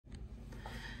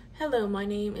Hello, my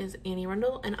name is Annie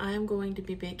Rundle and I am going to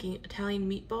be baking Italian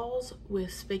meatballs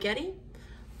with spaghetti.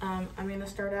 I'm going to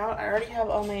start out. I already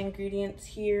have all my ingredients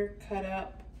here cut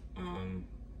up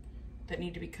that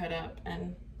need to be cut up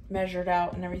and measured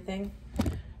out and everything.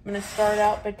 I'm going to start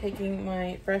out by taking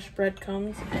my fresh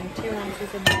breadcrumbs and 2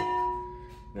 ounces of milk.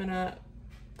 I'm going to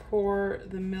pour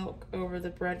the milk over the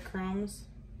breadcrumbs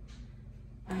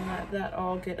and let that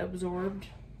all get absorbed.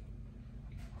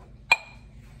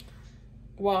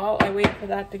 While I wait for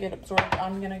that to get absorbed,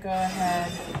 I'm gonna go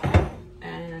ahead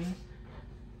and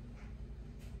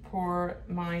pour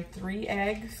my 3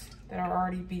 eggs that are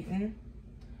already beaten,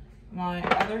 my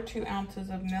other 2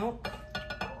 ounces of milk,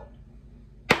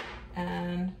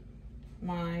 and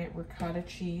my ricotta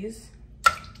cheese.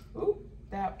 Ooh,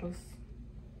 that was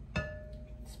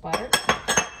splattered.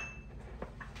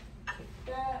 Take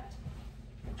that.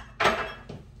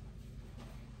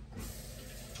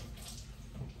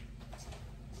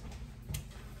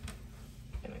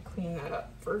 Clean that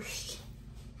up first.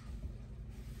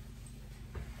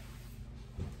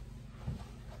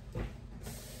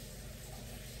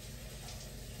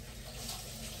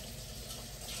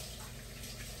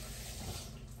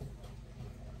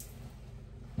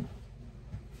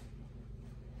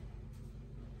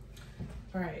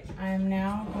 All right, I am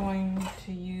now going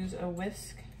to use a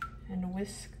whisk and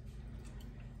whisk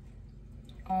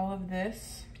all of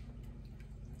this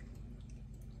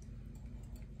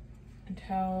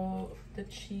until the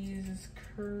cheese is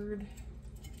curd.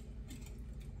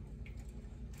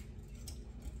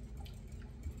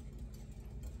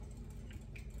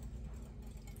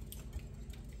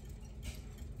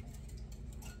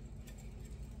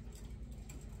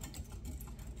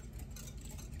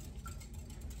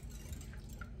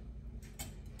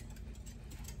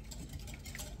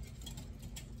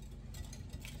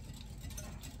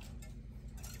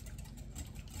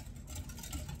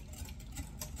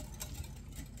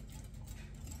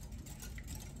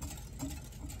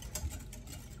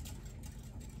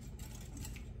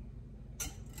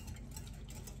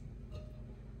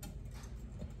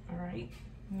 Alright,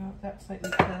 now that's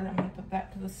slightly curd, I'm going to put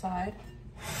that to the side.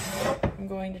 I'm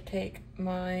going to take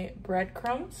my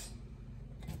breadcrumbs.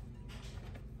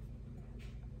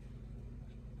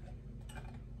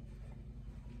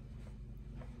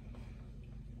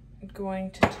 I'm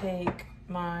going to take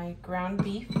my ground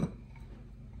beef.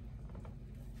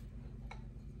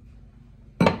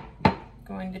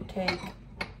 Going to take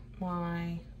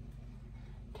my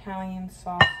Italian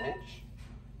sausage.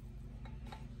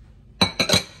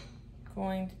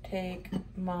 Going to take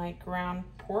my ground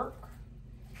pork.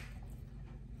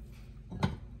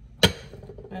 I'm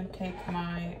going to take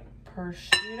my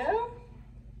prosciutto.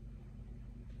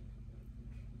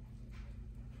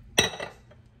 I'm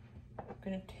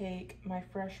going to take my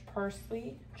fresh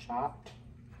parsley chopped.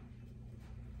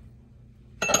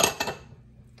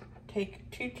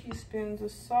 Take 2 teaspoons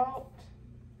of salt.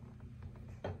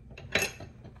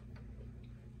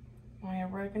 My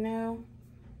oregano.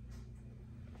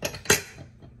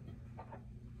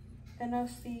 Fennel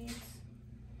seeds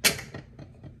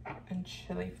and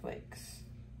chili flakes.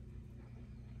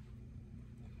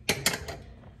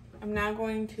 I'm now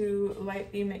going to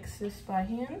lightly mix this by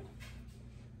hand.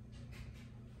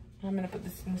 I'm going to put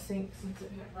this in the sink since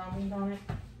it had ramen on it.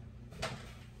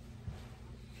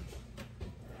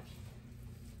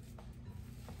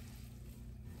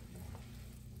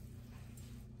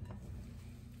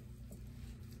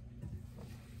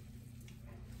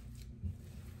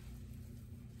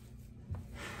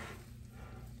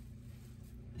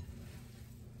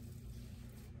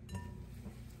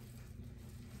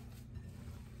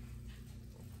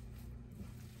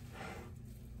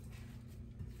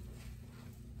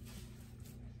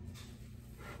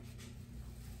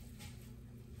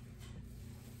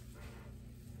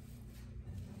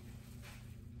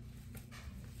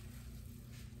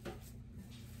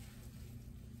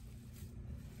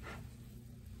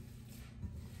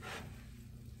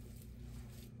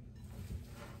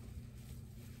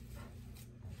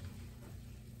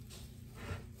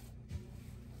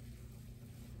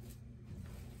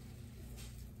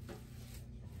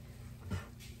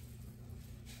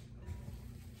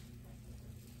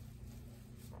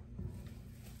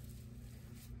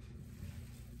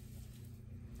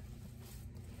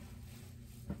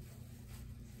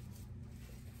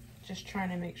 Just trying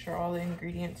to make sure all the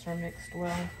ingredients are mixed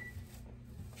well.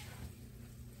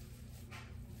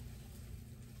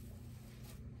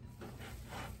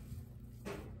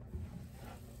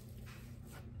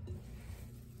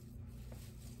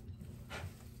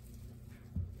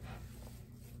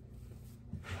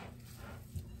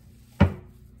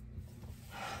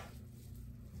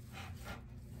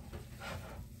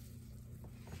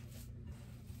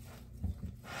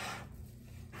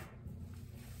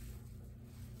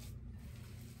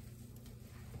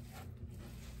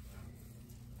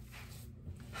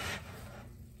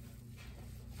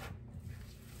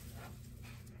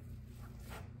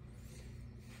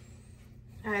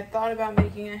 I had thought about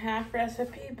making a half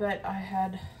recipe, but I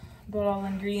had bought all the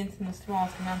ingredients in the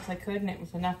smallest amounts I could, and it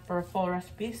was enough for a full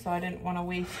recipe, so I didn't want to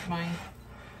waste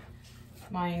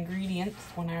my ingredients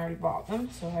when I already bought them,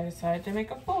 so I decided to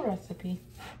make a full recipe.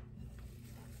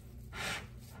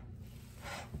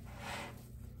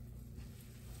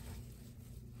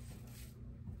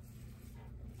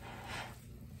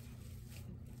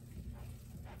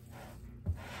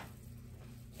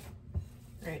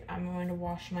 Great, I'm going to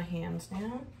wash my hands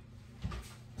now.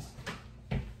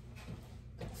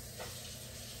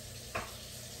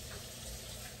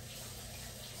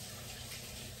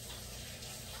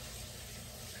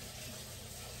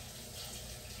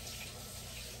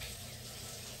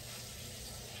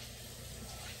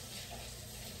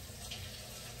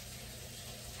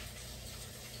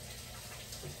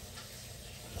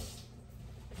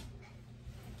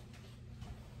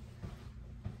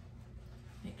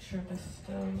 Make sure this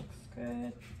still looks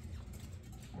good.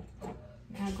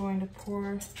 Now I'm going to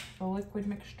pour the liquid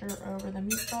mixture over the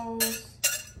meatballs.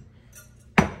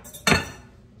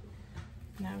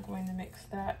 Now I'm going to mix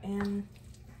that in.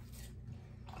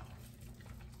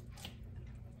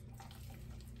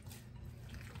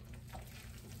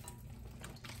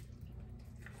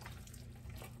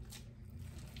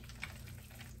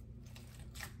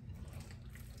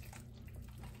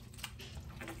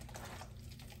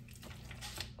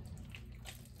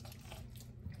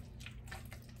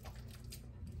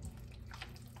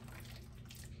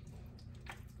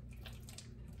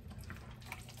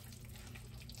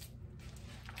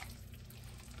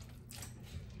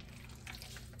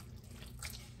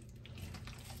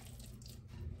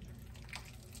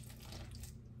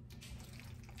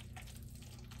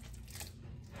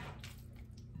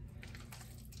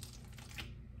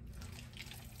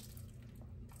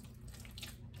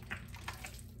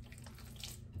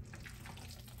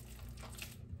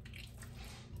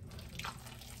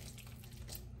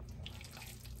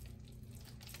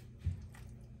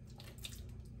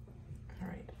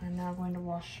 I'm now going to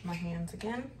wash my hands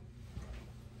again.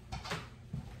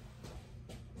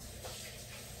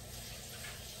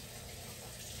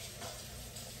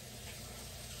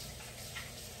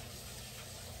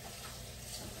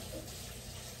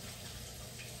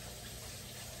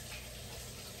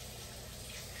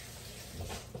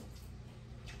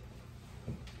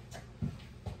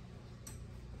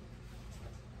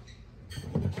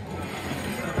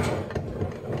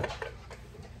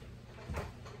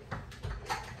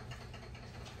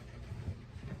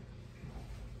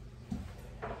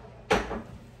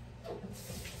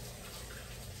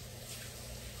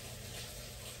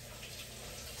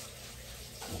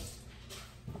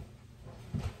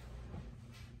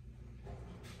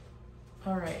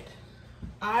 All right,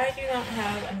 I do not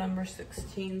have a number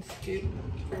 16 scoop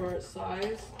for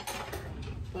size,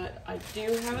 but I do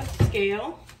have a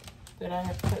scale that I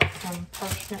have put some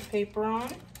parchment paper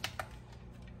on.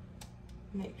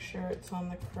 Make sure it's on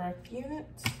the correct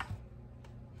units.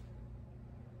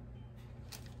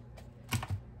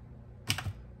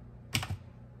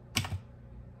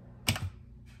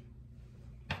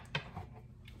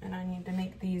 And I need to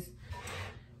make these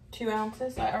 2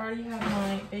 ounces. I already have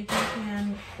my baking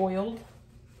pan oiled.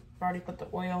 I've already put the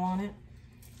oil on it.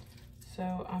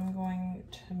 So I'm going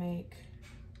to make,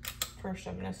 first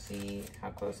I'm going to see how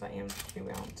close I am to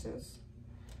 2 ounces.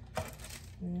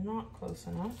 Not close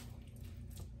enough.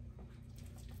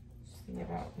 See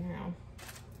about now.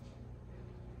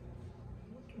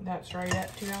 That's right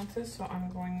at 2 ounces, so I'm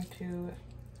going to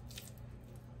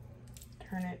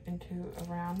turn it into a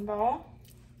round ball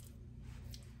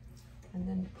and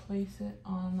then place it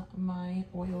on my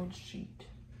oiled sheet.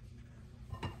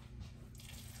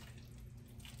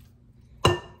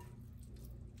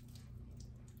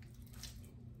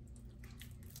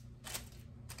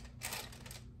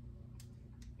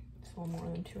 It's a little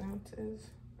more than 2 ounces.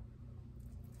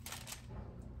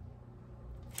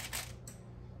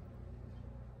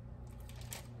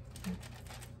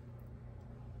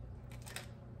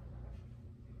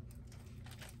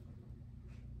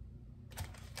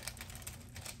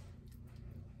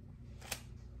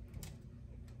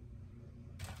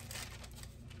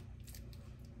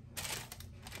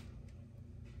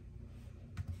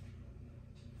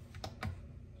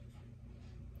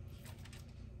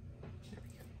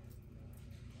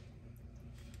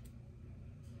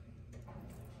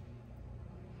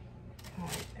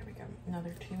 Alright, there we go.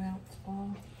 Another 2 ounce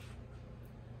ball.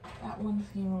 That one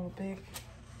seemed a little big.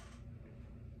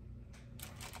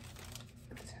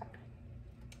 What's happening?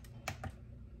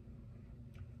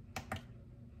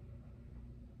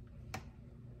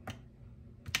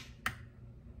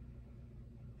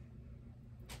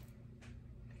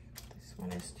 This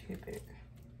one is too big.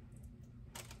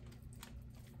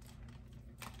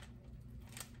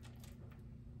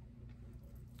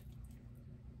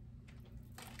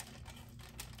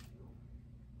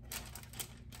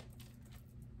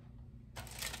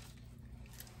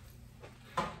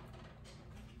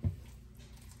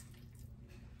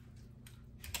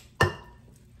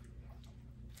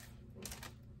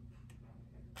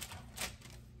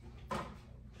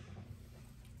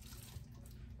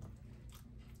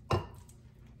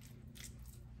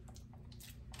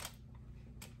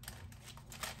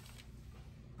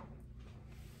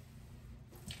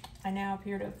 I now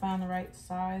appear to have found the right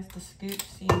size. The scoop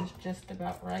seems just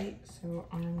about right, so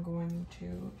I'm going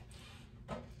to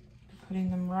be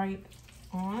putting them right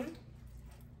on.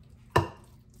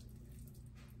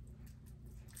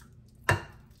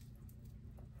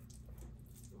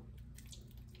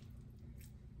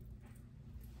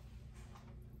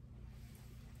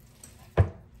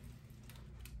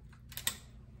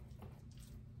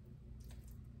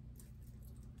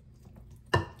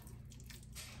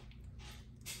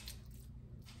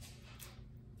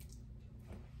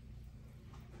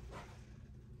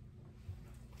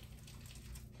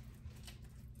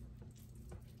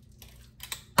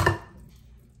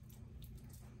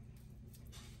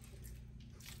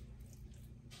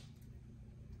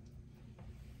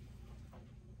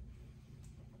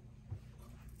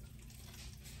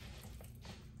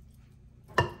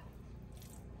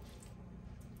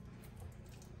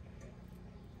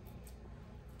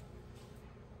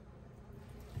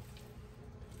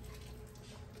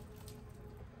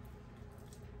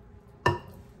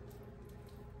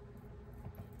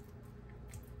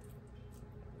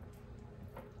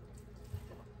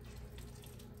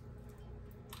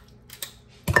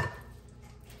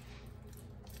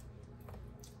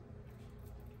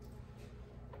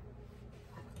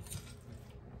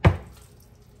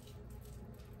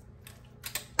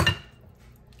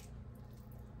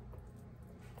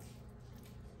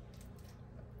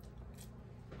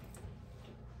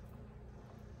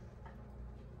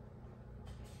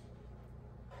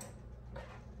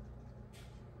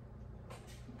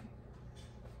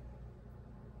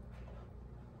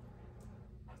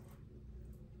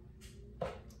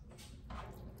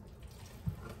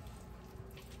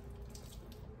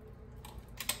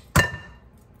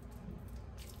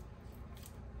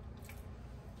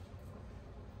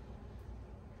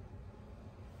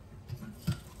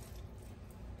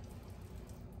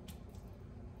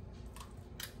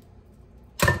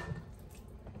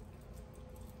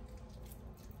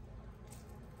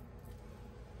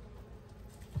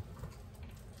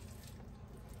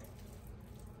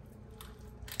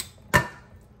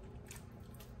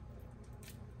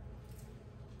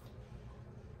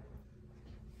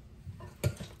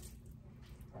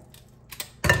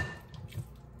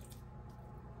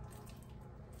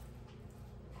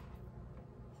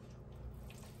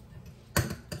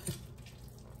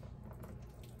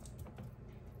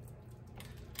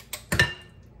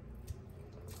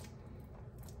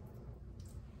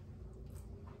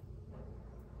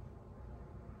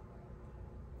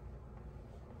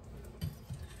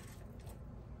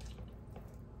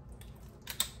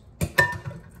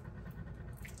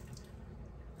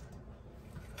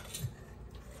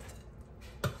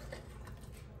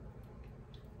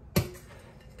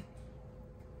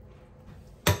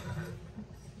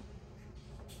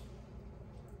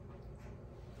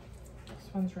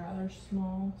 This one's rather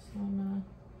small, so I'm gonna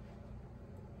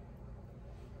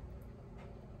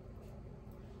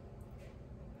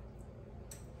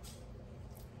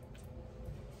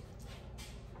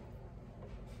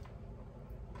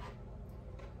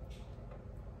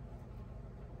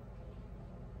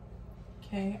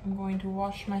Okay, I'm going to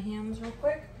wash my hands real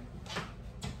quick.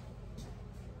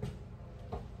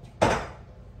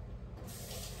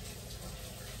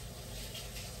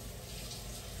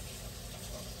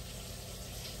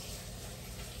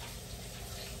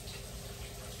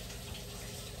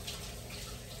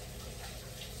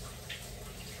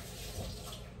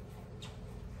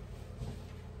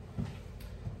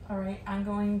 All right, I'm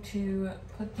going to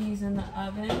put these in the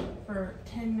oven for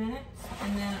 10 minutes,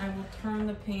 and then I will turn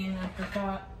the pan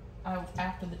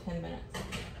after the 10 minutes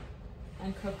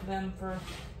and cook them for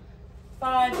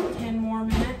 5 to 10 more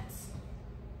minutes.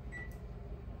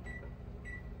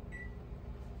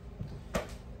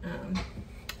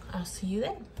 I'll see you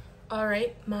then. All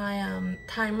right, my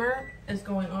timer is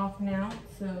going off now,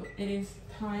 so it is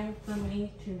time for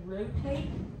me to rotate.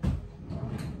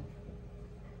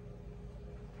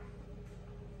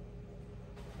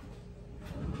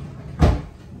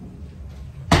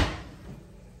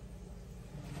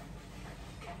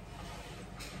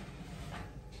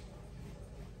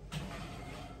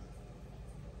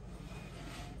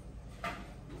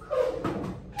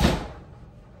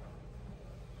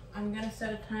 to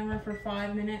set a timer for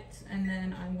 5 minutes and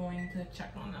then I'm going to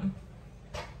check on them.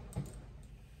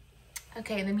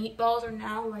 Okay, the meatballs are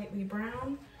now lightly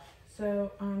brown,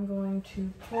 so I'm going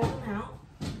to pull them out.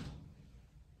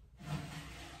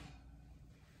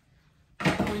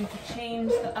 I'm going to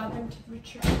change the oven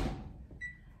temperature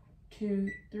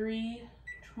to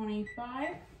 325.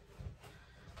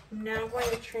 I'm now going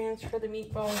to transfer the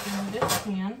meatballs into this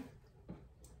pan.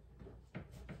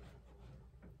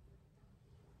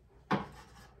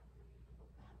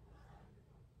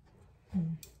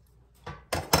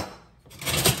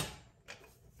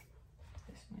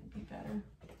 This might be better.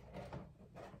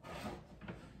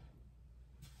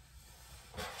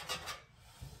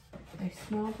 They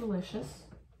smell delicious.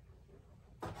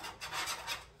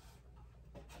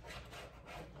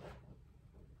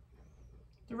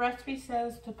 The recipe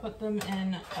says to put them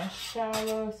in a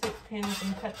shallow 6-pan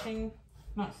open touching,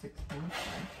 not 6-pan,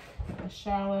 sorry, a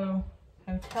shallow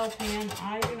hotel pan.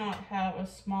 I do not have a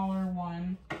smaller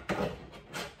one,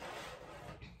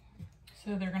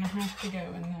 so they're gonna have to go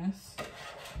in this.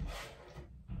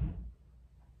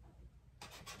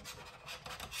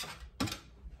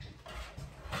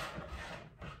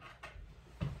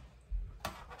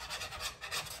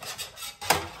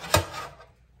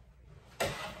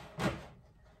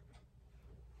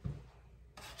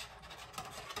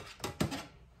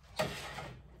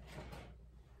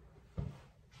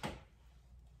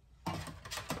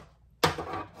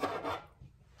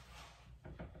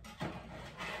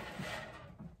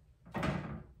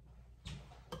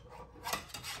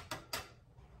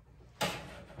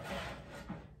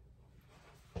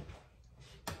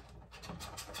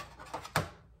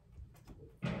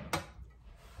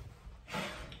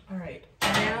 All right,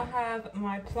 I now have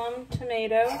my plum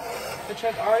tomato, which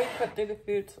I've already put through the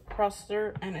food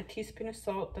processor, and a teaspoon of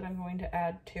salt that I'm going to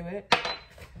add to it.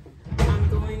 I'm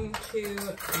going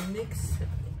to mix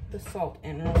the salt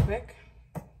in real quick.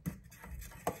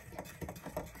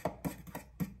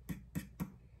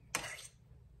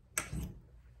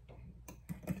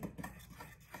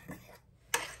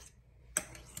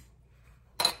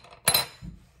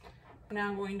 Now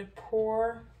I'm going to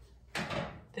pour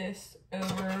this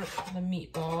over the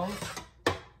meatballs.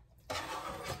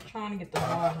 Trying to get them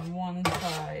all on one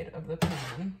side of the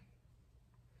pan.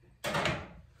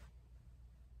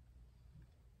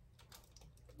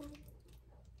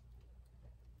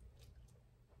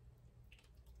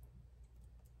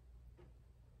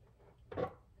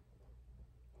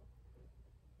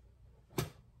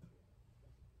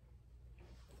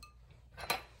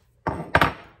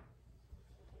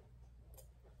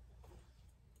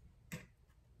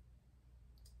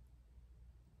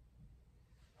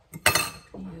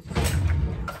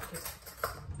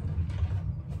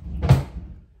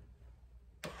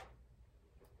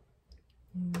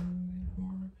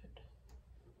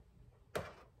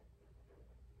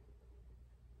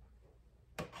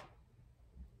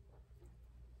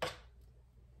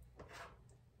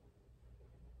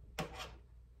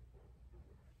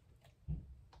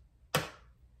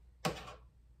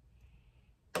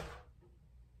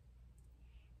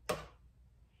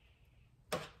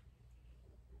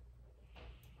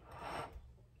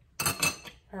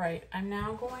 All right, I'm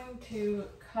now going to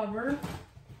cover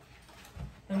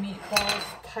the meatballs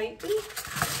tightly.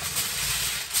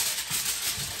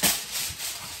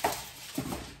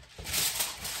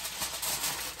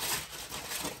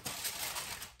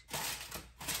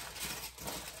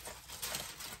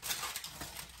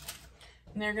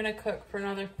 And they're gonna cook for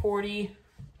another 40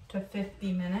 to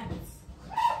 50 minutes.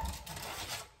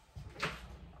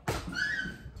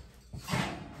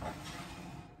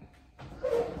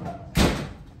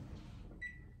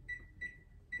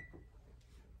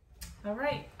 All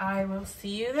right, I will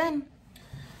see you then.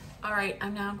 All right,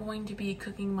 I'm now going to be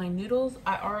cooking my noodles.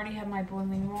 I already have my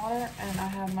boiling water and I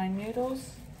have my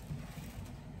noodles.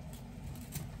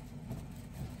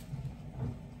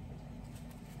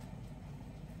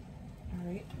 All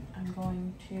right, I'm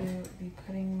going to be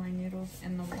putting my noodles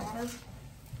in the water.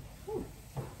 Ooh.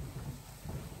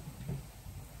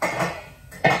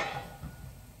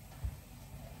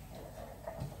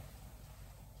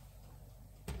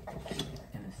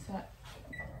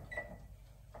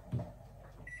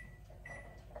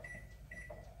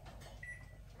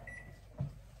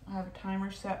 I have a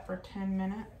timer set for 10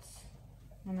 minutes.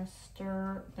 I'm gonna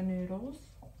stir the noodles.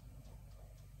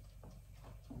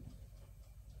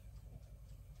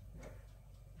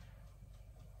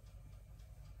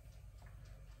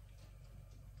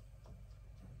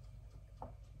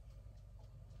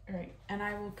 All right, and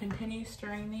I will continue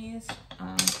stirring these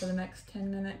for the next 10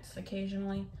 minutes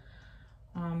occasionally.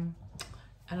 And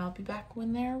I'll be back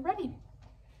when they're ready.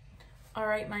 All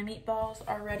right, my meatballs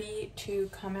are ready to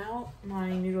come out. My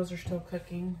noodles are still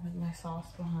cooking with my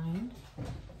sauce behind.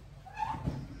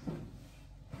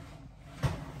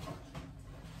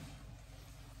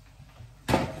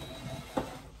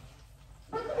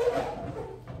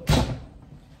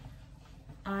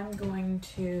 I'm going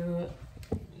to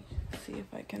see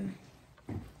if I can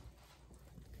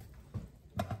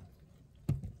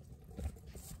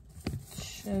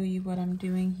show you what I'm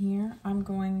doing here. I'm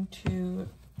going to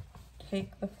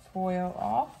take the foil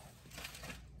off.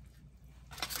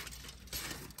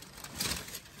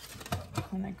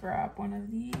 I'm gonna grab one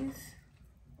of these.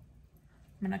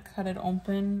 I'm gonna cut it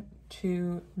open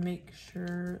to make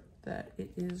sure that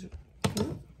it is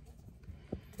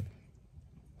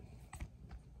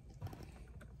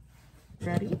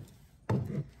ready.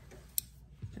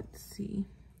 Let's see.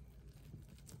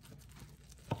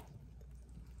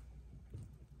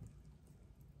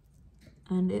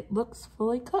 And it looks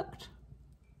fully cooked.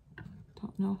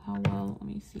 Don't know how well. Let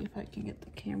me see if I can get the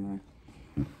camera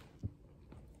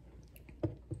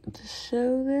to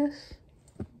show this.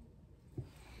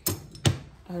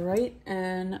 All right,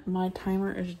 and my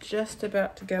timer is just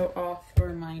about to go off for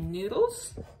my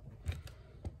noodles.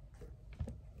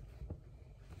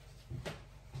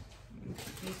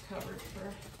 Keep these covered for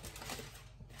a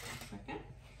second.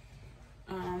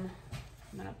 I'm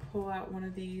gonna pull out one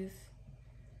of these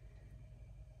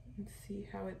and see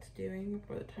how it's doing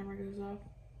before the timer goes off.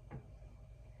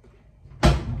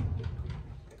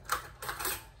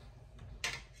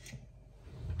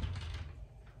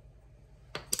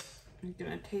 I'm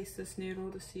gonna taste this noodle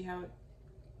to see how it.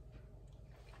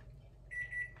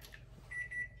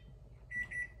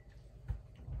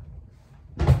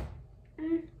 I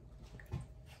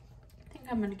think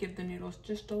I'm gonna give the noodles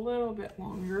just a little bit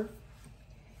longer.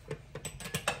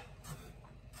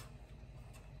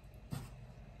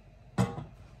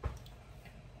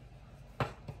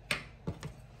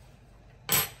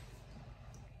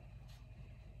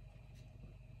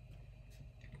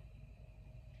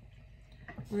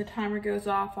 When the timer goes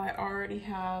off, I already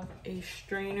have a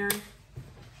strainer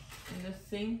in the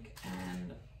sink,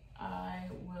 and I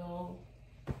will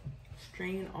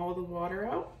strain all the water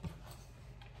out.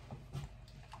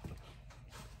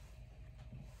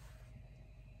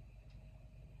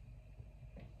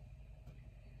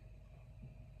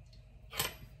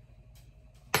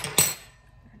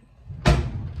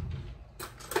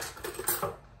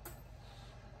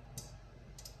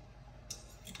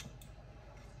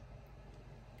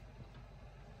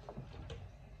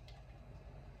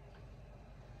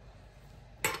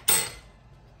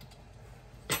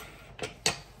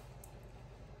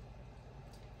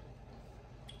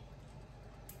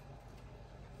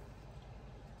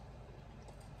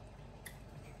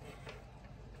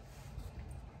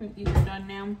 I think these are done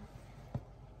now.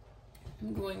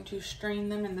 I'm going to strain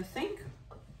them in the sink.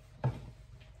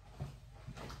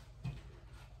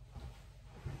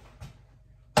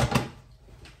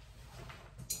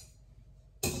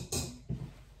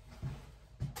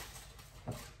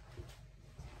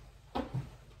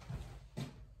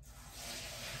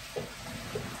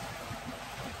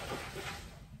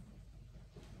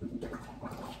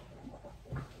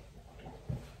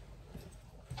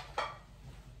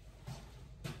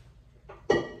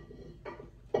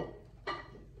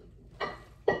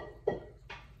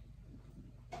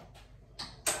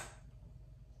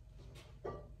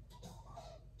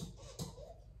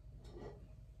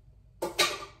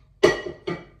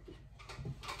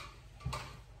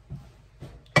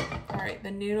 All right,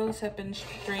 the noodles have been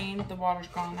strained. The water's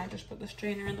gone. I just put the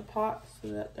strainer in the pot so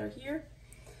that they're here.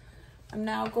 I'm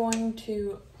now going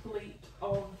to plate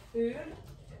all the food.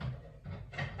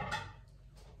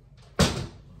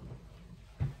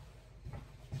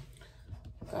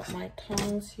 Got my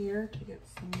tongs here to get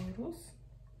some noodles.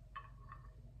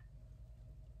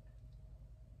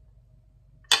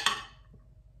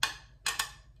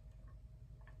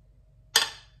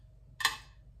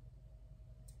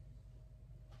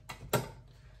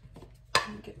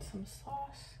 And get some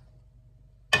sauce.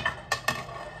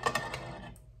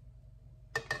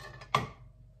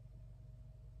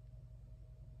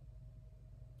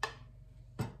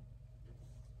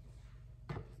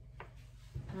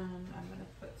 And I'm going to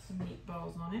put some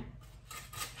meatballs on it.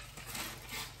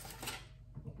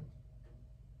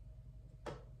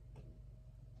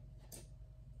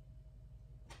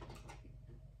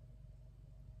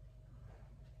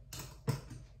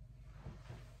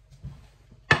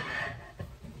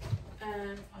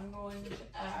 And I'm going to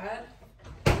add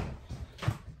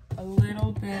a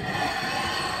little bit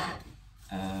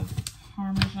of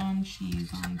Parmesan cheese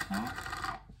on top.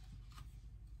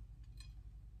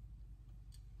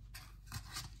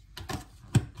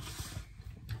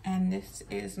 And this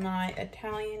is my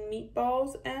Italian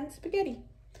meatballs and spaghetti.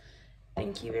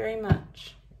 Thank you very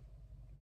much.